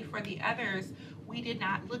comp study for the others, we did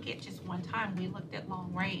not look at just one time, we looked at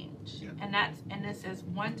long range. Yeah. And this is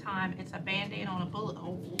one time, it's a Band-Aid on a bullet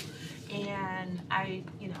hole, and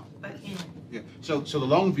Yeah, so the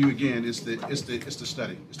long view again is the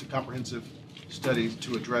study, it's the comprehensive study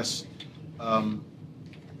to address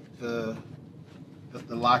the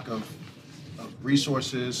lack of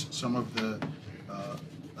resources, some of the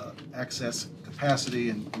access capacity,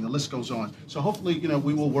 and the list goes on. So hopefully,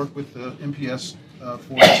 we will work with the MPS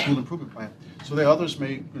for the school improvement plan. So there are others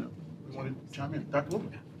may, want to chime in. Dr.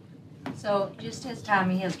 Wilbur. So just as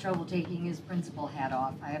Tommy has trouble taking his principal hat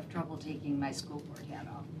off, I have trouble taking my school board hat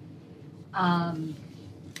off.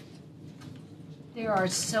 There are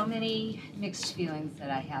so many mixed feelings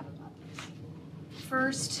that I have about this.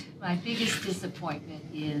 First, my biggest disappointment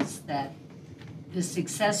is that the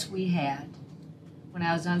success we had when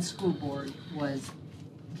I was on school board was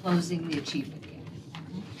closing the achievement gap.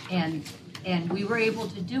 And we were able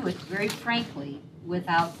to do it, very frankly,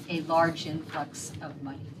 without a large influx of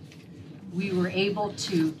money. We were able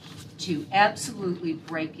to absolutely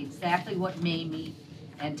break exactly what Mamie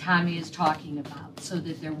and Tommy is talking about, so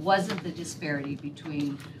that there wasn't the disparity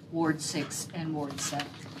between Ward 6 and Ward 7.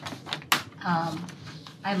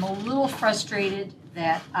 I'm a little frustrated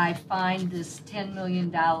that I find this $10 million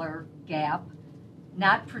gap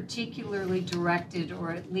not particularly directed,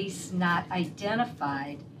 or at least not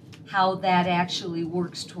identified how that actually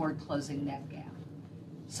works toward closing that gap.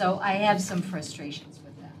 So I have some frustrations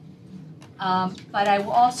with that. But I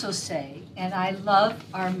will also say, and I love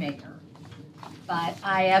our mayor, but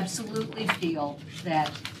I absolutely feel that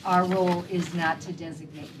our role is not to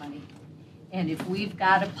designate money. And if we've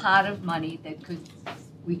got a pot of money that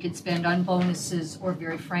we could spend on bonuses, or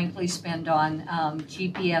very frankly spend on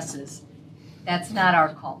GPSs, that's not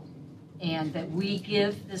our call. And that we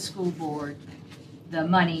give the school board the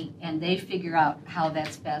money and they figure out how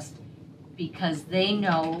that's best, because they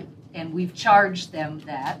know, and we've charged them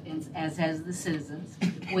that, as has the citizens,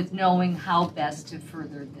 with knowing how best to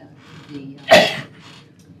further the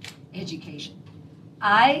education.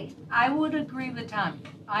 I would agree with Tommy.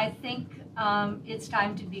 I think it's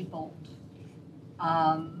time to be bold.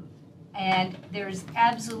 And there's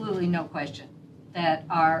absolutely no question that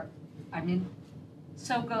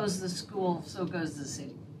so goes the school, so goes the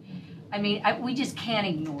city. We just can't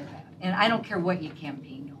ignore that. And I don't care what you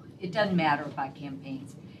campaign on. It doesn't matter about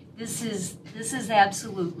campaigns. This is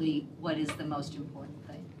absolutely what is the most important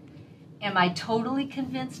thing. Am I totally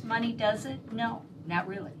convinced money does it? No, not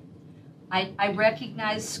really. I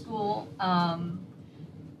recognize school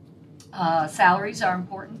salaries are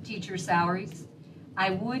important, teacher salaries. I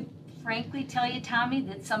would frankly tell you, Tommy,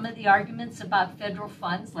 that some of the arguments about federal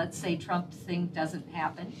funds, let's say Trump's thing doesn't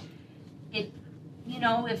happen, if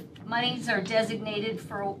monies are designated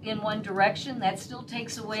in one direction, that still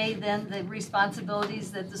takes away then the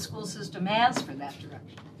responsibilities that the school system has for that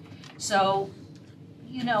direction. So,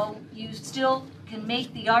 you still can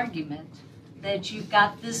make the argument that you've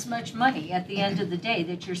got this much money at the end of the day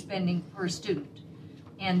that you're spending per student.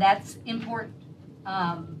 And that's important.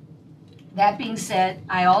 That being said,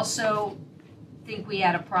 I also think we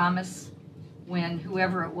had a promise when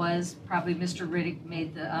whoever it was, probably Mr. Riddick,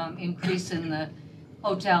 made the increase in the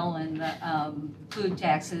hotel and the food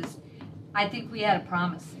taxes. I think we had a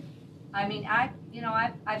promise.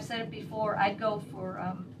 I've said it before, I'd go for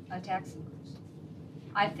a tax increase.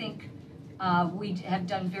 I think we have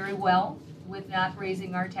done very well with not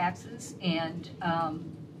raising our taxes, and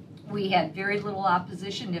we had very little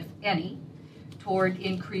opposition, if any, toward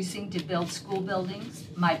increasing to build school buildings.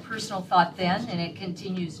 My personal thought then, and it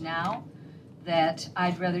continues now, that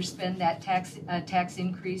I'd rather spend that tax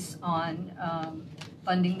increase on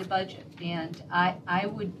funding the budget. And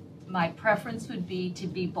my preference would be to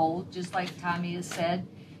be bold, just like Tommy has said,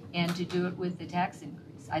 and to do it with the tax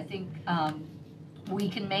increase. I think we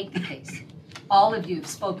can make the case. All of you have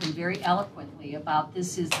spoken very eloquently about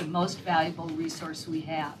this is the most valuable resource we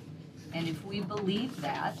have. And if we believe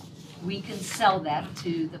that, we can sell that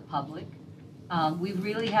to the public. We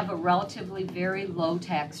really have a relatively very low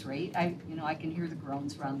tax rate. I can hear the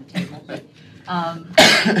groans around the table, but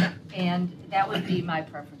and that would be my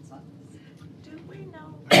preference on this. Do we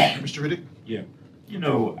know? Mr. Riddick? Yeah.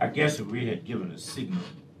 I guess if we had given a signal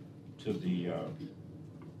to the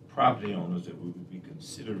property owners that we would be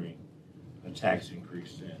considering a tax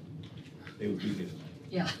increase, then they would be getting it.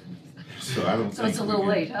 Yeah. So I don't. So it's a little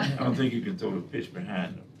late, huh? I don't think you can throw the pitch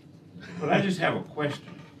behind them. But I just have a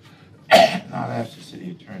question, and I'll ask the city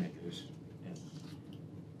attorney this.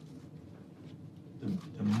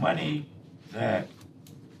 The money that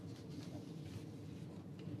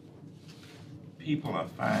people are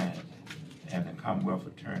fined and the Commonwealth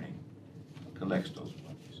attorney collects those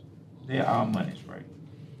monies. They're our monies, right?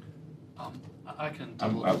 I can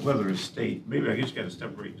whether it's state, maybe I guess you got to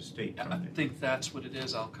separate the state from I it. think that's what it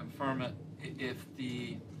is. I'll confirm it. If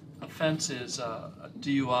the offense is a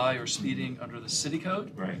DUI or speeding under the city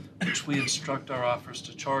code, Right. which we instruct our officers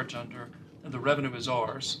to charge under, and the revenue is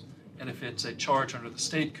ours. And if it's a charge under the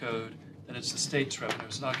state code, then it's the state's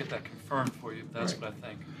revenues. And I'll get that confirmed for you. That's Right. what I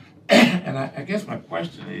think. And I guess my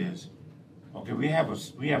question is, okay, we have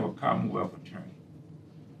a Commonwealth attorney,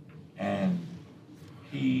 and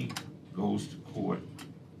he goes to court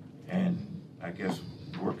and I guess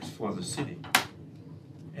works for the city,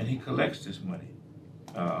 and he collects this money.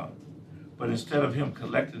 But instead of him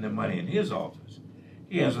collecting the money in his office,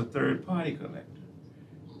 he has a third-party collector.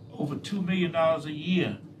 Over $2 million a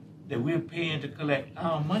year that we're paying to collect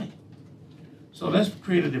our money. So let's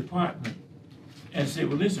create a department and say,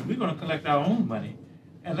 well, listen, we're going to collect our own money,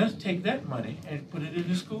 and let's take that money and put it in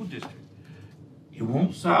the school district. It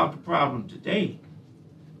won't solve the problem today,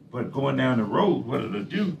 but going down the road, what it'll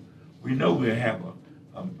do, we know we'll have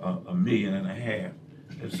 $1.5 million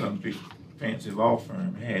that some big fancy law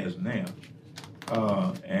firm has now,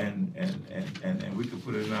 and we can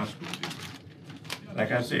put it in our school district.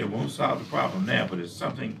 Like I said, it won't solve the problem now, but it's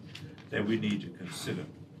something that we need to consider.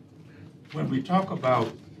 When we talk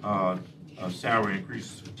about salary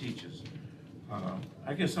increases for teachers,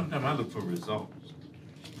 I guess sometimes I look for results,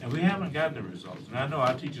 and we haven't gotten the results. And I know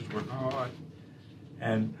our teachers work hard,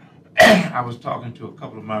 and I was talking to a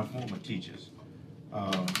couple of my former teachers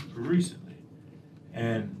recently,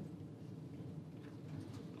 and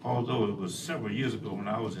although it was several years ago when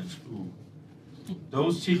I was in school,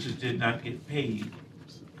 those teachers did not get paid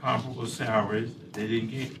comparable salaries. They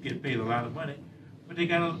didn't get paid a lot of money, but they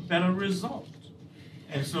got a better result.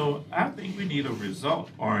 And so I think we need a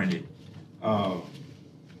result-oriented, I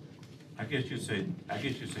guess you say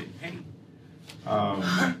pay.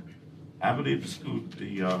 I believe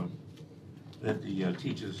that the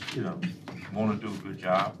teachers, want to do a good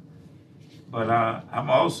job. But I'm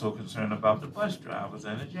also concerned about the bus drivers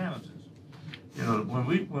and the janitors.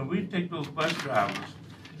 When we take those bus drivers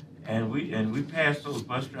and we pass those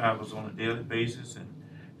bus drivers on a daily basis, and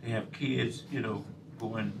they have kids,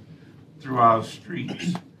 going through our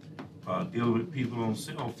streets, dealing with people on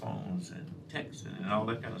cell phones and texting and all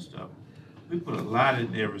that kind of stuff. We put a lot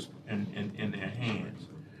in their hands.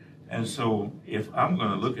 And so if I'm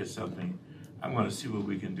going to look at something, I'm going to see what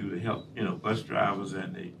we can do to help, bus drivers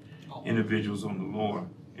and the individuals on the lower,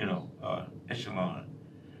 echelon.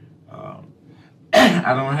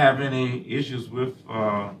 I don't have any issues with,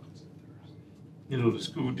 the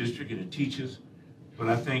school district and the teachers, but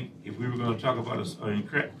I think if we were going to talk about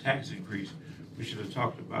a tax increase, we should have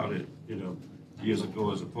talked about it, years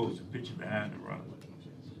ago, as opposed to pitching behind the run.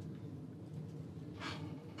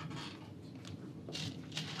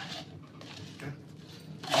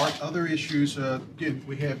 All right, other issues, again,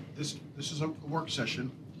 we have, this is a work session,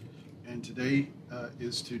 and today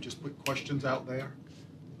is to just put questions out there.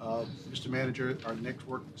 Mr. Manager, our next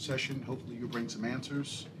work session, hopefully you'll bring some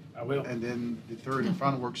answers. I will. And then the third and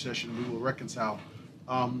final work session, we will reconcile.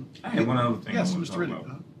 I have one other thing. Yes, I want to Mr. talk Riddick.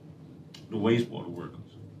 about. The wastewater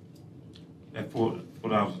workers. That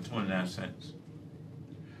 $4.29.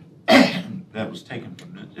 That was taken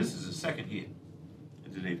from this is the second hit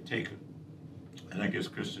that they've taken. And I guess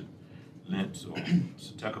Kristen Lentz or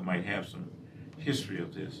Tucker might have some history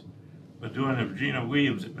of this. But during the Regina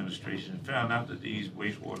Williams administration, found out that these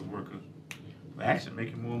wastewater workers were actually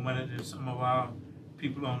making more money than some of our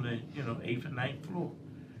people on the 8th and 9th floor.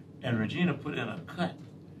 And Regina put in a cut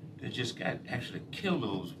that just actually killed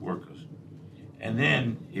those workers. And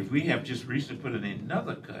then if we have just recently put in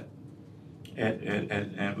another cut,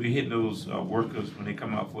 and we hit those workers when they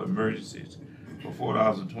come out for emergencies for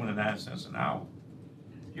 $4.29 an hour.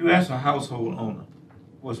 You ask a household owner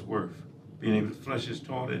what's worth being able to flush his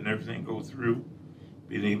toilet and everything go through,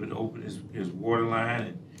 being able to open his water line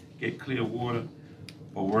and get clear water,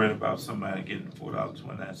 or worrying about somebody getting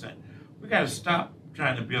 $4.29. We got to stop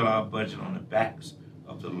trying to build our budget on the backs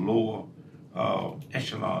of the lower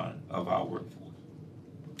echelon of our workforce.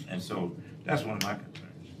 And so that's one of my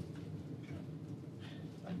concerns.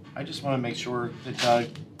 I just want to make sure that Doug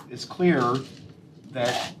is clear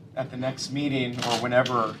that at the next meeting or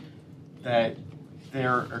whenever that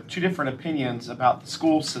there are two different opinions about the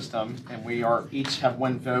school system, and we are each have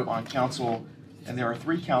one vote on council, and there are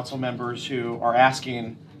 3 council members who are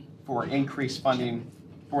asking for increased funding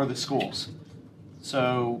for the schools.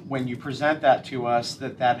 So when you present that to us,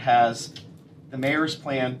 that has the mayor's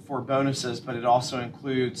plan for bonuses, but it also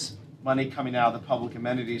includes money coming out of the public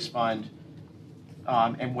amenities fund,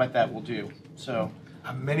 and what that will do. So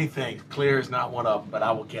Many things. Clear is not one of them, but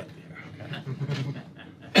I will get there.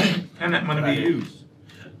 And that money be used.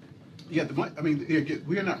 Yeah, I mean,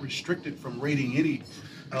 we are not restricted from rating any,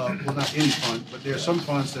 well, not any fund, but there are some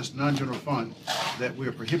funds that's non-general fund that we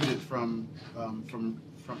are prohibited from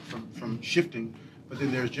shifting. But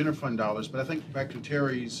then there's general fund dollars. But I think back to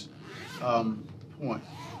Terry's point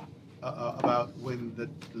about when the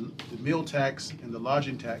meal tax and the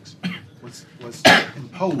lodging tax was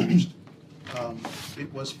imposed,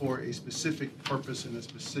 it was for a specific purpose and a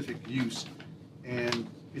specific use. And,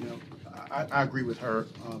 you know, I agree with her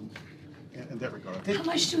in that regard. How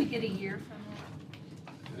much do we get a year from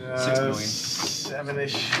that? 6 million.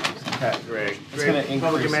 Seven-ish. Okay. Greg. It's gonna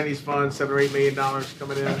Public increase. Amenities Fund, $7 or $8 million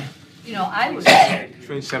coming in. You know, I was,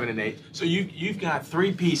 Between 7 and 8. So you've got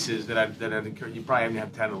three pieces that I'd encourage. You probably haven't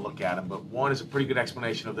had time to look at them, but one is a pretty good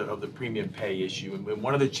explanation of the premium pay issue. And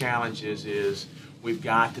one of the challenges is we've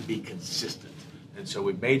got to be consistent. And so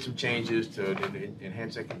we've made some changes to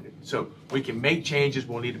enhance that. So we can make changes,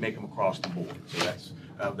 but we'll need to make them across the board.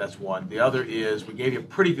 So that's one. The other is we gave you a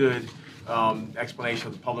pretty good explanation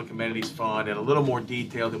of the Public Amenities Fund and a little more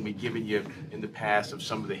detail than we've given you in the past of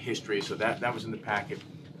some of the history. So that was in the packet.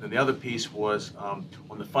 And the other piece was on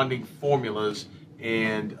the funding formulas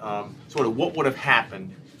and sort of what would have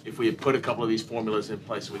happened if we had put a couple of these formulas in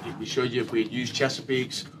place. So we showed you if we had used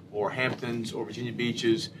Chesapeake's or Hamptons or Virginia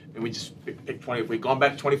Beach's, and we just picked 20. If we'd gone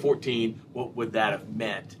back to 2014, what would that have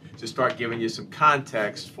meant? To start giving you some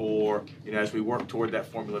context for, you know, as we work toward that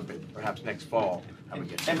formula, perhaps next fall. How we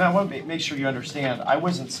get And I want to make sure you understand, I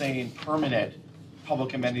wasn't saying permanent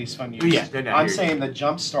public amenities fund use. Yeah, no, I'm saying the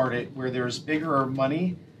jump started where there's bigger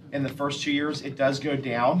money in the first 2 years, it does go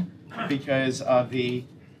down because of the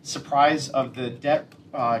surprise of the debt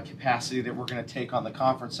capacity that we're going to take on the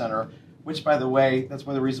conference center, which, by the way, that's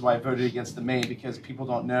one of the reasons why I voted against the main, because people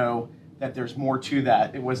don't know that there's more to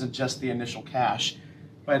that. It wasn't just the initial cash.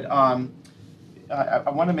 But I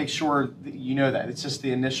want to make sure that you know that. It's just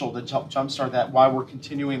the initial, the jumpstart that while we're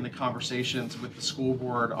continuing the conversations with the school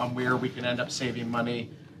board on where we can end up saving money.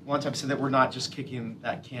 One time I said that we're not just kicking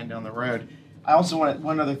that can down the road. I also want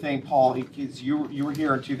one other thing, Paul, because you were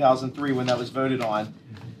here in 2003 when that was voted on.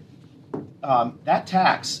 That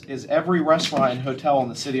tax is every restaurant and hotel in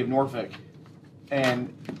the city of Norfolk.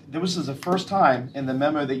 And this was the first time in the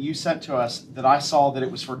memo that you sent to us that I saw that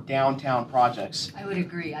it was for downtown projects. I would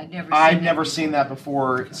agree. I've never seen that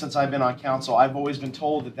before since I've been on council. I've always been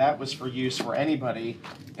told that that was for use for anybody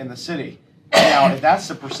in the city. Now, if that's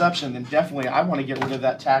the perception, then definitely I want to get rid of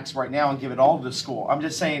that tax right now and give it all to the school. I'm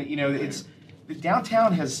just saying, you know, the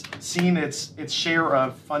downtown has seen its share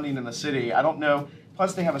of funding in the city. I don't know.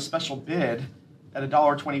 Plus, they have a special bid at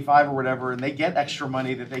 $1.25 or whatever, and they get extra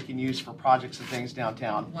money that they can use for projects and things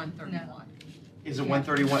downtown. 131. Is it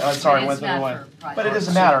 131? Oh, sorry, But it's not 131. for projects. But it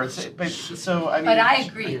doesn't matter. So I mean. But I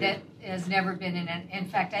agree, that has never been in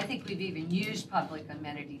fact, I think we've even used public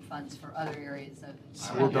amenity funds for other areas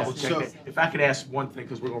of. We'll double check that. If I could ask one thing,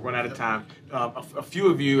 because we're going to run out of time. A few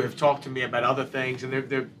of you have talked to me about other things, and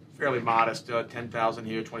they're fairly modest, 10,000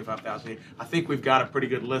 here, 25,000 here. I think we've got a pretty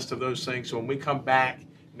good list of those things. So when we come back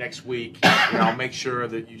next week, I'll make sure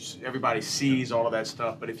that everybody sees all of that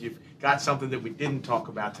stuff. But if you've got something that we didn't talk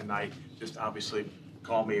about tonight, just obviously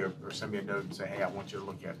call me or send me a note and say, hey, I want you to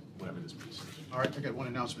look at whatever this piece is. All right, I got one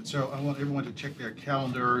announcement. So I want everyone to check their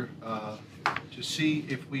calendar to see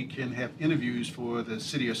if we can have interviews for the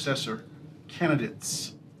city assessor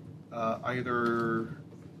candidates, either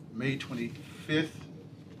May 25th,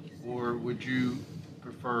 or would you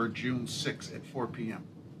prefer June 6th at 4 p.m.?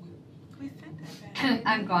 We sent that back.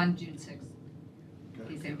 I'm gone June 6th, in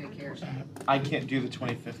case anybody cares. I can't do the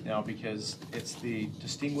 25th now because it's the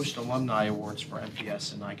Distinguished Alumni Awards for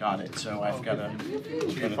MPS, and I got it, so I've got to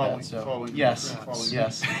go to that. So yes,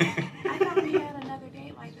 yes. I thought we had another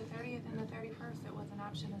date, like the 30th and the 31st, that was an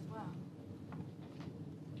option as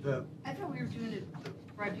well. I thought we were doing it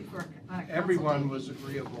right before. Everyone was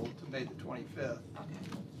agreeable to May the 25th,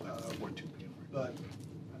 Or 2 p.m. but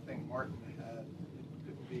I think Martin had, it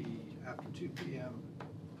could be after 2 p.m.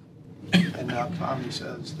 And now Tommy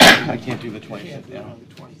says I can't do the he can't 25th do it now. on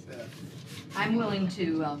the 25th. I'm willing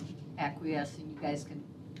to acquiesce, and you guys can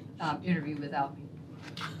interview without me.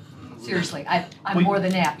 Seriously, I'm Well, more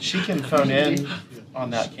than happy. She can phone in on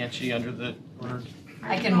that, can't she, under the order?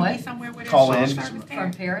 I can what? Somewhere where Call there's in. service there?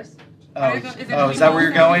 From Paris? Oh, Is it is that where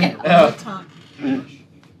you're going? Yeah. What time?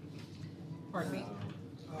 Pardon me?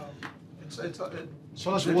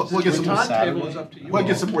 So we'll get some more. Timetable is up to you. We'll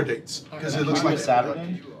get all. some more dates because it Can looks we do like a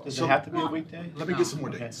Saturday? Does So- it have to be a weekday? Let me get some more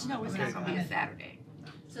Okay. dates. No, it's not gonna be a Saturday.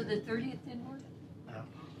 So the 30th didn't work?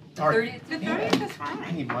 The Or- 30th? The 30th is I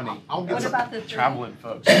fine. need money. I'll get What some, about the 30th? Traveling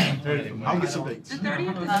folks. I'll get some dates. The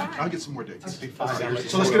 30th is I'll fine. get some more dates. $65.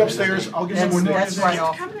 So let's get upstairs. I'll get some more That's dates. right Just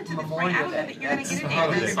off coming to the Memorial. front, I don't know that you're gonna get a date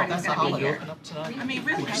holiday. that everybody's That's a gonna be holiday. here. Open up tonight? I mean,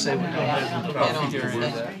 really. Could you say we don't have And the on hearing?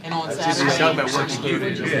 Tuesday, and on She's talking Saturday. about working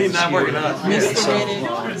you. He's not working us. Mr.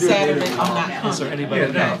 Riddick, Saturday, I'm not Is there coming.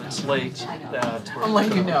 anybody that's late that we're I'm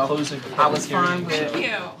letting you know. closing the I was public hearing? fine with Thank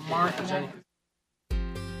you. Mark and